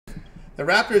The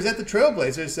Raptors at the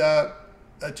Trailblazers.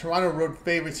 Toronto road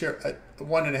favorites here at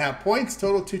 1.5 points.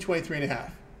 Total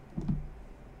 223.5.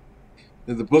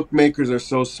 The bookmakers are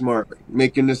so smart,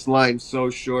 making this line so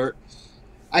short.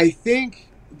 I think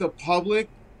the public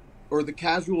or the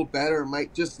casual bettor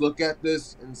might just look at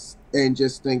this and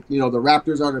just think, the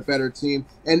Raptors are the better team,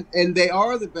 and they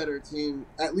are the better team,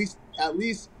 at least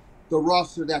the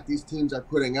roster that these teams are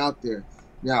putting out there.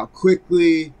 Now,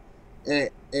 quickly,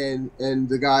 and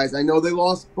the guys, I know they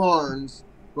lost Barnes,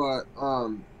 but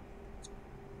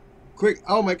quick,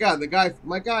 oh my God,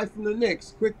 my guy from the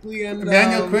Knicks, Quickly and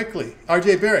Emmanuel Quickly,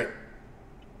 R.J.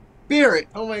 Barrett,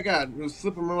 oh my God, it was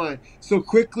slipping my mind. So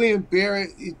Quickly and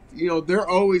Barrett, they're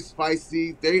always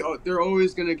feisty. They're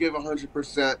always going to give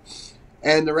 100%,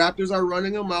 and the Raptors are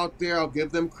running them out there. I'll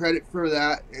give them credit for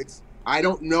that. I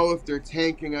don't know if they're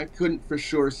tanking. I couldn't for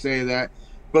sure say that,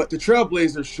 but the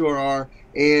Trailblazers sure are,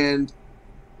 and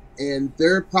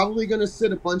they're probably going to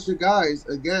sit a bunch of guys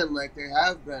again like they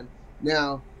have been.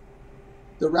 Now,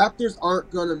 the Raptors aren't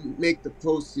going to make the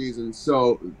postseason,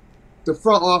 so the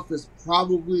front office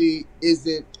probably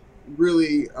isn't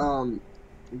really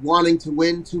wanting to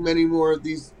win too many more of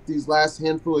these last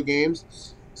handful of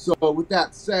games. So with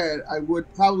that said, I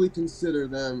would probably consider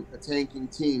them a tanking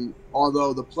team,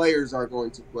 although the players are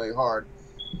going to play hard.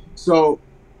 So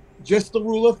just the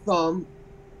rule of thumb,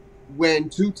 when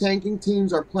two tanking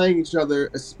teams are playing each other,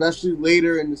 especially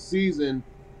later in the season,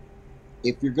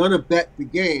 if you're going to bet the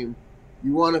game,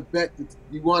 you want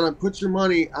to put your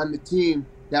money on the team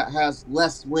that has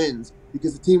less wins,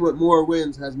 because the team with more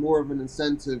wins has more of an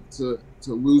incentive to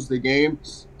lose the game.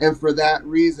 And for that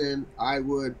reason, I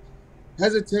would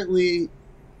hesitantly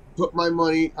put my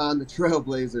money on the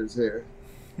Trailblazers here.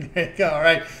 There you go. All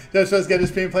right. Just let's get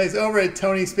his premium plays over at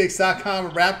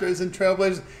TonySpeaks.com. Raptors and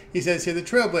Trailblazers. He says here the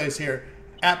Trailblazers here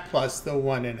at plus the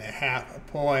 1.5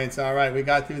 points. All right. We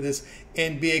got through this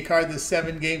NBA card, the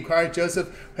 7-game card.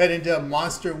 Joseph, head into a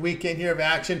monster weekend here of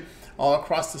action all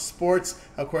across the sports.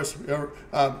 Of course,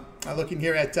 looking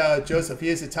here at Joseph. He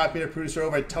is the top unit producer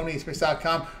over at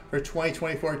TonySpeaks.com for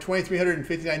 2024.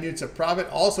 2,359 units of profit.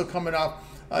 Also coming off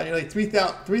nearly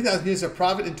 3,000 units of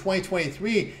profit in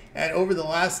 2023, and over the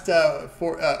last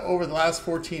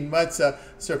 14 months,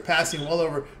 surpassing well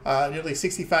over nearly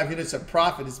 65 units of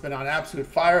profit. It's been on absolute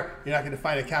fire. You're not going to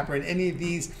find a capper in any of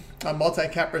these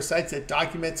multi-capper sites that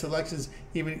document selections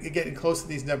even getting close to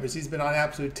these numbers. He's been on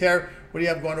absolute tear. What do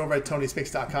you have going over at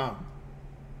TonySpeaks.com?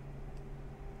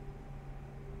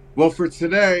 Well, for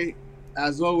today,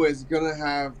 as always, going to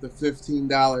have the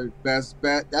 $15 best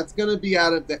bet. That's going to be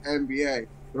out of the NBA.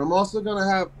 But I'm also going to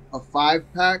have a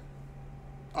 5-pack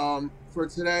for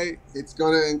today. It's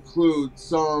going to include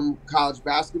some college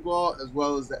basketball as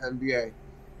well as the NBA.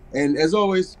 And as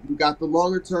always, we got the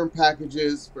longer-term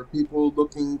packages for people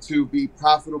looking to be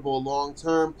profitable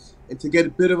long-term and to get a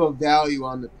bit of a value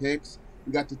on the picks.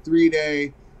 We got the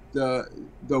 3-day, the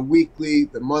weekly,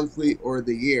 the monthly, or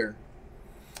the year.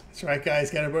 That's right,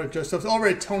 guys. Got to work Joseph over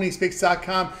at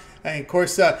TonySpeaks.com. And of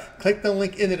course, click the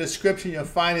link in the description. You'll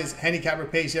find his handicapper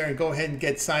page there, and go ahead and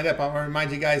get signed up. I want to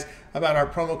remind you guys about our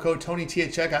promo code TonyT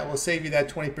at checkout. Will save you that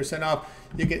 20% off.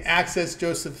 You can access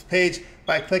Joseph's page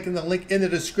by clicking the link in the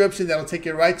description. That'll take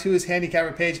you right to his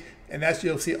handicapper page, and that's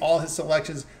you'll see all his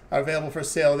selections are available for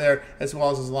sale there, as well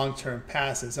as his long-term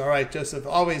passes. All right, Joseph,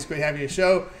 always great having you on the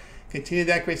show. Continue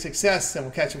that great success, and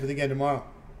we'll catch up with you again tomorrow.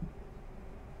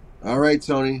 All right,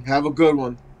 Tony. Have a good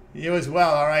one. You as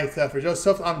well. All right. For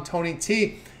Joseph, I'm Tony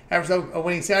T. Have yourself a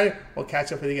winning Saturday. We'll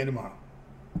catch up with you again tomorrow.